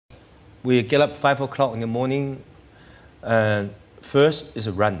We get up 5 o'clock in the morning, and first is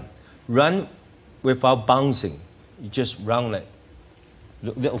a run. Run without bouncing. You just run like...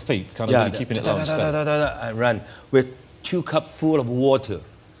 Little feet, kind of really keeping it low and steady. And run with 2 cups full of water.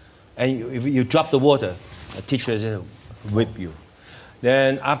 And if you drop the water, the teacher will whip you.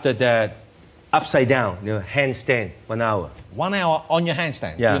 Then after that, upside down, handstand, 1 hour. 1 hour on your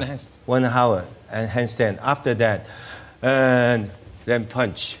handstand? Yeah, doing a handstand. 1 hour and handstand. After that, and then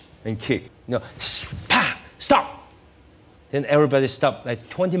punch and kick. Stop. Then everybody stop, like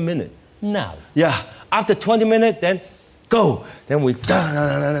 20 minutes. No. Yeah, after 20 minutes, then go. Then we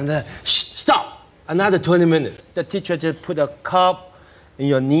stop. Another 20 minutes. The teacher just put a cup in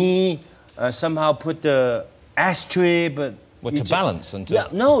your knee, somehow put the ashtray, but... Well, to balance and to... Yeah,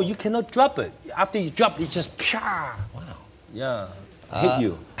 no, you cannot drop it. After you drop it, just... Wow. Yeah, hit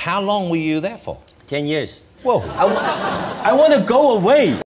you. How long were you there for? 10 years. Whoa. I want to go away.